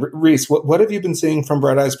to be done. Reese, what have you been seeing from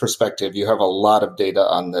Bright Eye's perspective? You have a lot of data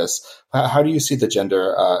on this. How do you see the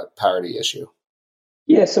gender parity issue?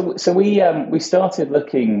 Yeah, so we started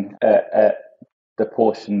looking at the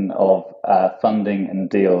portion of funding and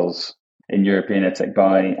deals in European EdTech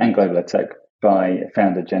and global EdTech by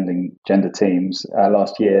founder gender teams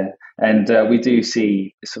last year. And we do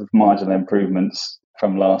see sort of marginal improvements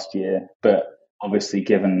from last year, but obviously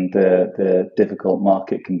given the difficult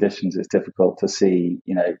market conditions, it's difficult to see,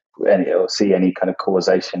 any kind of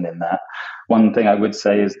causation in that. One thing I would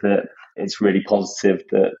say is that it's really positive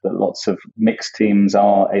that lots of mixed teams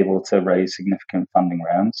are able to raise significant funding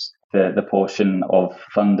rounds. The portion of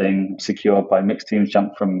funding secured by mixed teams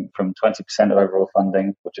jumped from 20% of overall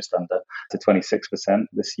funding, or just under, to 26%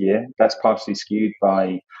 this year. That's partially skewed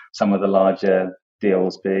by some of the larger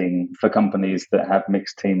deals being for companies that have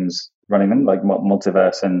mixed teams running them, like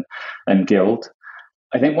Multiverse and Guild.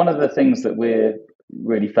 I think one of the things that we're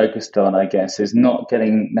really focused on, I guess, is not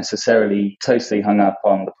getting necessarily totally hung up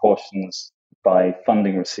on the portions by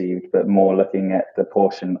funding received, but more looking at the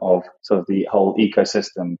portion of sort of the whole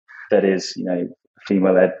ecosystem that is,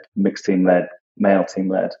 female-led, mixed team-led, male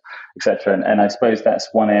team-led, etc. And I suppose that's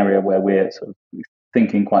one area where we're sort of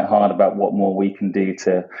thinking quite hard about what more we can do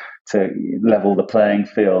to level the playing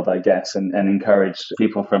field, I guess, and encourage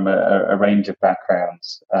people from a range of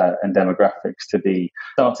backgrounds and demographics to be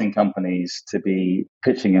starting companies, to be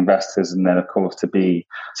pitching investors, and then, of course, to be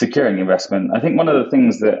securing investment. I think one of the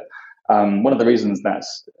things that one of the reasons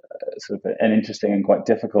that's sort of an interesting and quite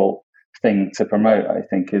difficult thing to promote, I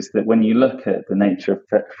think, is that when you look at the nature of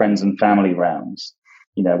friends and family rounds,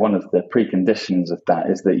 one of the preconditions of that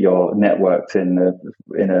is that you're networked in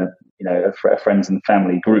a friends and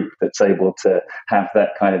family group that's able to have that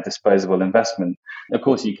kind of disposable investment. Of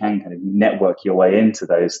course, you can kind of network your way into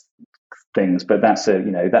those things, but that's a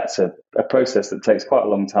process that takes quite a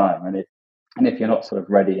long time. And if you're not sort of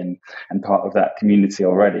ready and part of that community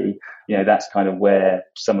already, that's kind of where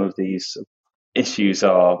some of these issues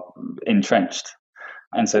are entrenched.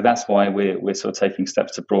 And so that's why we're sort of taking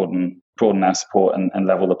steps to broaden our support and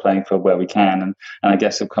level the playing field where we can. And I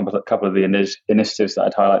guess a couple of the initiatives that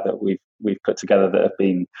I'd highlight that we've put together that have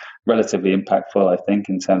been relatively impactful, I think,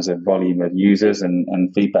 in terms of volume of users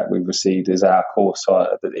and feedback we've received is our course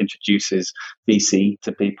that introduces VC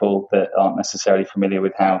to people that aren't necessarily familiar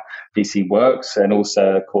with how VC works, and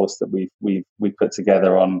also a course that we've put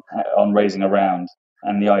together on raising a round.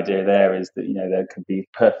 And the idea there is that there could be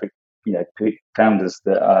perfect founders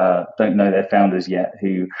that don't know their founders yet,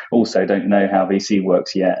 who also don't know how VC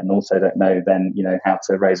works yet, and also don't know then how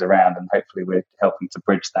to raise a round, and hopefully we're helping to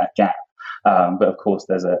bridge that gap. But of course,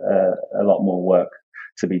 there's a lot more work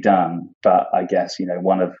to be done. But I guess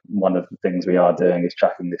one of the things we are doing is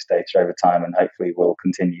tracking this data over time, and hopefully we'll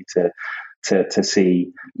continue to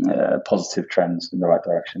see positive trends in the right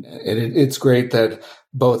direction. It's great that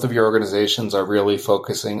both of your organizations are really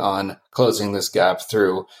focusing on closing this gap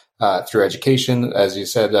through education, as you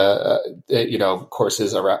said,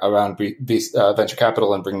 courses around venture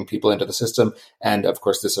capital and bringing people into the system. And of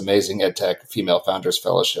course, this amazing EdTech Female Founders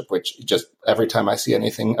Fellowship, which just every time I see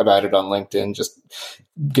anything about it on LinkedIn, just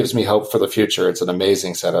gives me hope for the future. It's an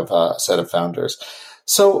amazing set of founders.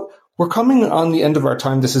 So we're coming on the end of our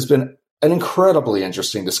time. This has been an incredibly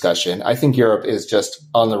interesting discussion. I think Europe is just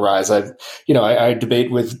on the rise. I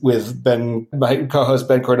debate with Ben, my co-host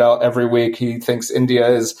Ben Cordell, every week. He thinks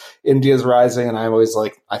India's rising, and I'm always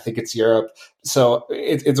like, I think it's Europe. So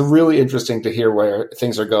it's really interesting to hear where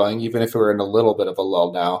things are going, even if we're in a little bit of a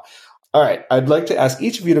lull now. All right, I'd like to ask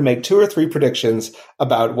each of you to make 2 or 3 predictions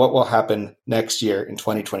about what will happen next year in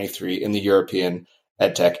 2023 in the European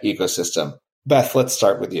EdTech ecosystem. Beth, let's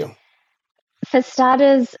start with you. For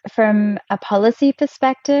starters, from a policy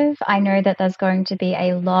perspective, I know that there's going to be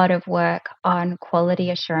a lot of work on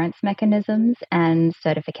quality assurance mechanisms and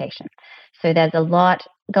certification. So there's a lot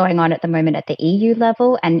going on at the moment at the EU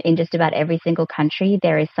level, and in just about every single country,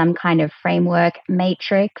 there is some kind of framework,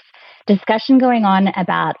 matrix, discussion going on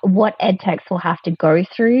about what edtechs will have to go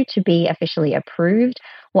through to be officially approved,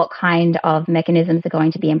 what kind of mechanisms are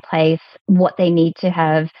going to be in place, what they need to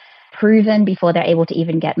have proven before they're able to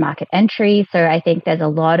even get market entry. So I think there's a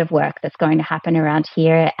lot of work that's going to happen around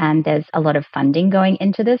here, and there's a lot of funding going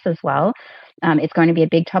into this as well. It's going to be a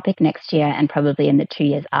big topic next year and probably in the 2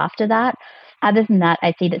 years after that. Other than that,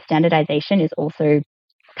 I see that standardization is also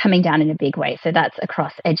coming down in a big way. So that's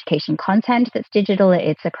across education content that's digital.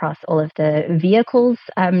 It's across all of the vehicles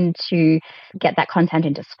to get that content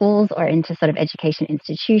into schools or into sort of education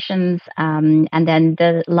institutions. And then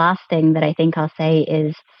the last thing that I think I'll say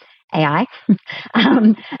is AI.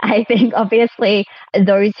 I think obviously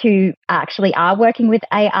those who actually are working with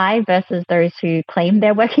AI versus those who claim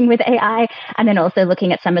they're working with AI, and then also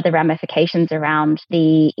looking at some of the ramifications around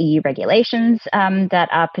the EU regulations that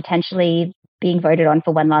are potentially being voted on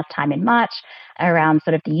for one last time in March around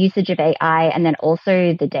sort of the usage of AI, and then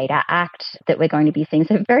also the Data Act that we're going to be seeing.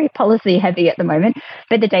 So very policy heavy at the moment,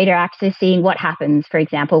 but the Data Act is seeing what happens, for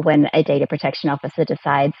example, when a data protection officer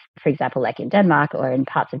decides, for example, like in Denmark or in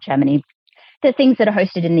parts of Germany, that things that are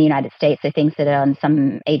hosted in the United States, so things that are on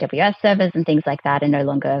some AWS servers and things like that, are no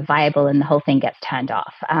longer viable and the whole thing gets turned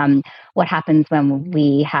off. What happens when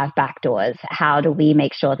we have backdoors? How do we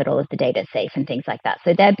make sure that all of the data is safe and things like that?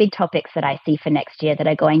 So they're big topics that I see for next year that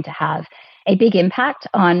are going to have a big impact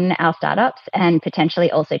on our startups and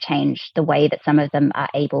potentially also change the way that some of them are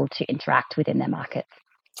able to interact within their markets.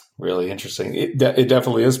 Really interesting. It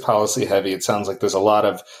definitely is policy heavy. It sounds like there's a lot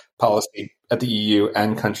of policy at the EU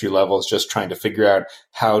and country levels just trying to figure out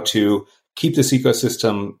how to keep this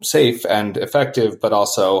ecosystem safe and effective, but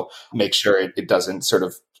also make sure it doesn't sort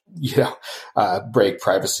of break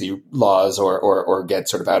privacy laws or get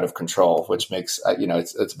sort of out of control, which makes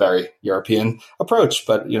it's a very European approach.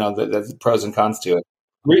 But there's pros and cons to it.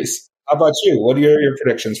 Reese, how about you? What are your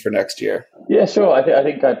predictions for next year? Yeah, sure. I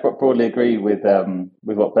think I broadly agree with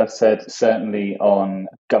what Beth said. Certainly on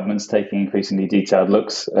governments taking increasingly detailed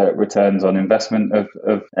looks at returns on investment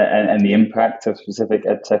and the impact of specific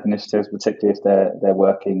edtech initiatives, particularly if they're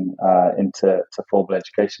working into formal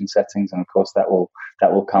education settings. And of course, that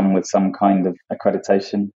will come with some kind of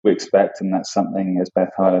accreditation we expect, and that's something, as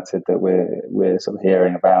Beth highlighted, that we're sort of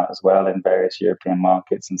hearing about as well in various European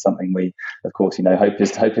markets, and something we, of course,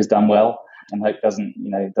 hope is done well. And hope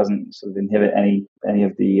doesn't sort of inhibit any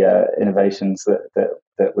of the innovations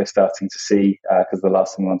that we're starting to see, because the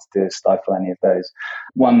last thing we want to do is stifle any of those.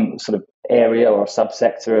 One sort of area or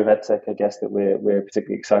subsector of EdTech, I guess, that we're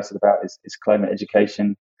particularly excited about is climate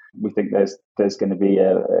education. We think there's going to be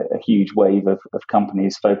a huge wave of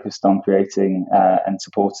companies focused on creating and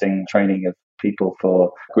supporting training of people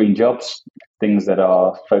for green jobs, things that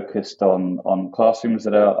are focused on classrooms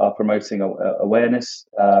that are promoting awareness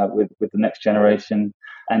with the next generation.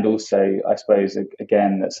 And also, I suppose,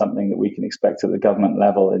 again, that's something that we can expect at the government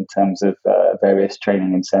level in terms of various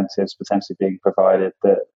training incentives potentially being provided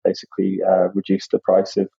that basically reduce the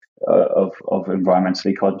price of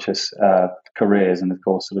environmentally conscious careers, and of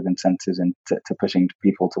course sort of incentives to pushing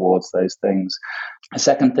people towards those things. A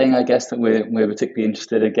second thing, I guess, that we're particularly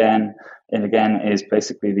interested again is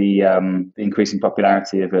basically the increasing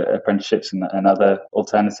popularity of apprenticeships and other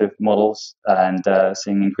alternative models, and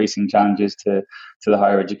seeing increasing challenges to the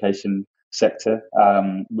higher education sector,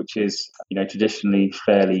 which is traditionally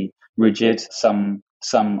fairly rigid.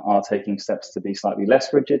 Some are taking steps to be slightly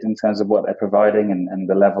less rigid in terms of what they're providing and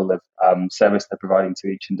the level of service they're providing to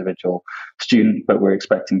each individual student. But we're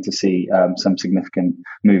expecting to see some significant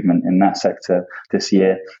movement in that sector this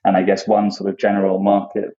year. And I guess one sort of general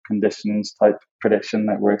market conditions type prediction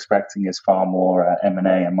that we're expecting is far more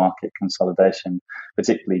M&A and market consolidation,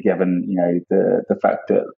 particularly given the fact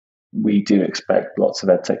that we do expect lots of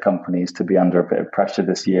edtech companies to be under a bit of pressure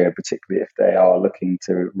this year, particularly if they are looking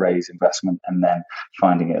to raise investment and then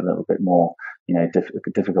finding it a little bit more,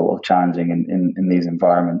 difficult or challenging in these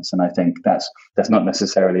environments. And I think that's not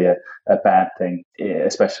necessarily a bad thing,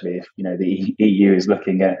 especially if the EU is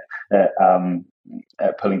looking at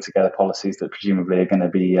pulling together policies that presumably are going to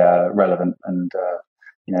be relevant and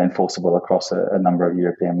enforceable across a number of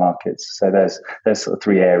European markets. So there's sort of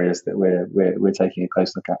three areas that we're taking a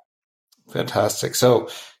close look at. Fantastic. So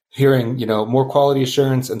hearing, more quality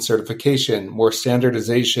assurance and certification, more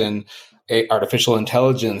standardization, artificial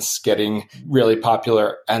intelligence getting really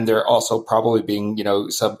popular, and there also probably being,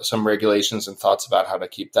 some regulations and thoughts about how to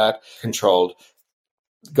keep that controlled.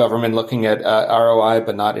 Government looking at ROI,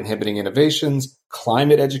 but not inhibiting innovations,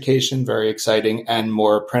 climate education, very exciting, and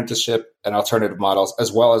more apprenticeship and alternative models,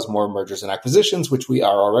 as well as more mergers and acquisitions, which we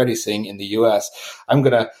are already seeing in the US. I'm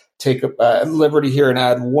going to take liberty here and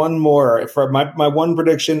add one more. For my one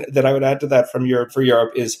prediction that I would add to that for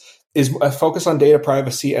Europe is a focus on data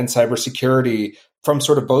privacy and cybersecurity from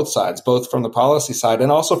sort of both sides, both from the policy side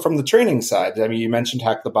and also from the training side. I mean, you mentioned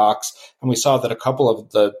Hack the Box, and we saw that a couple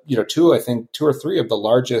of the, two or three of the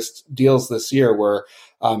largest deals this year were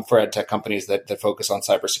for edtech companies that focus on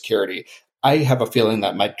cybersecurity. I have a feeling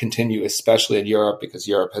that might continue, especially in Europe, because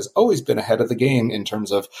Europe has always been ahead of the game in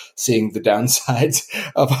terms of seeing the downsides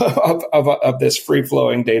of this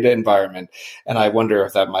free-flowing data environment. And I wonder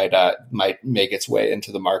if that might make its way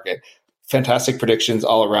into the market. Fantastic predictions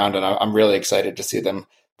all around, and I'm really excited to see them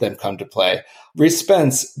come to play. Rhys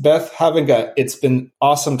Spence, Beth Havinga, it's been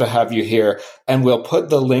awesome to have you here, and we'll put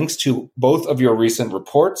the links to both of your recent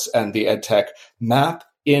reports and the EdTech map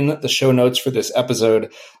in the show notes for this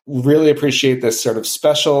episode. Really appreciate this sort of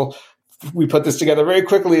special. We put this together very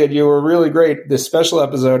quickly, and you were really great. This special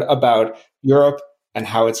episode about Europe and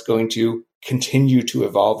how it's going to continue to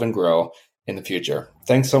evolve and grow in the future.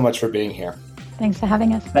 Thanks so much for being here. Thanks for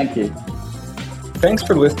having us. Thank you. Thanks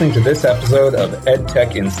for listening to this episode of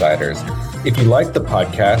EdTech Insiders. If you like the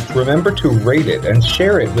podcast, remember to rate it and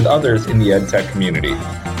share it with others in the EdTech community.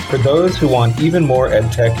 For those who want even more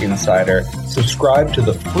EdTech Insider, subscribe to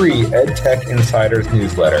the free EdTech Insiders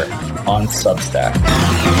newsletter on Substack.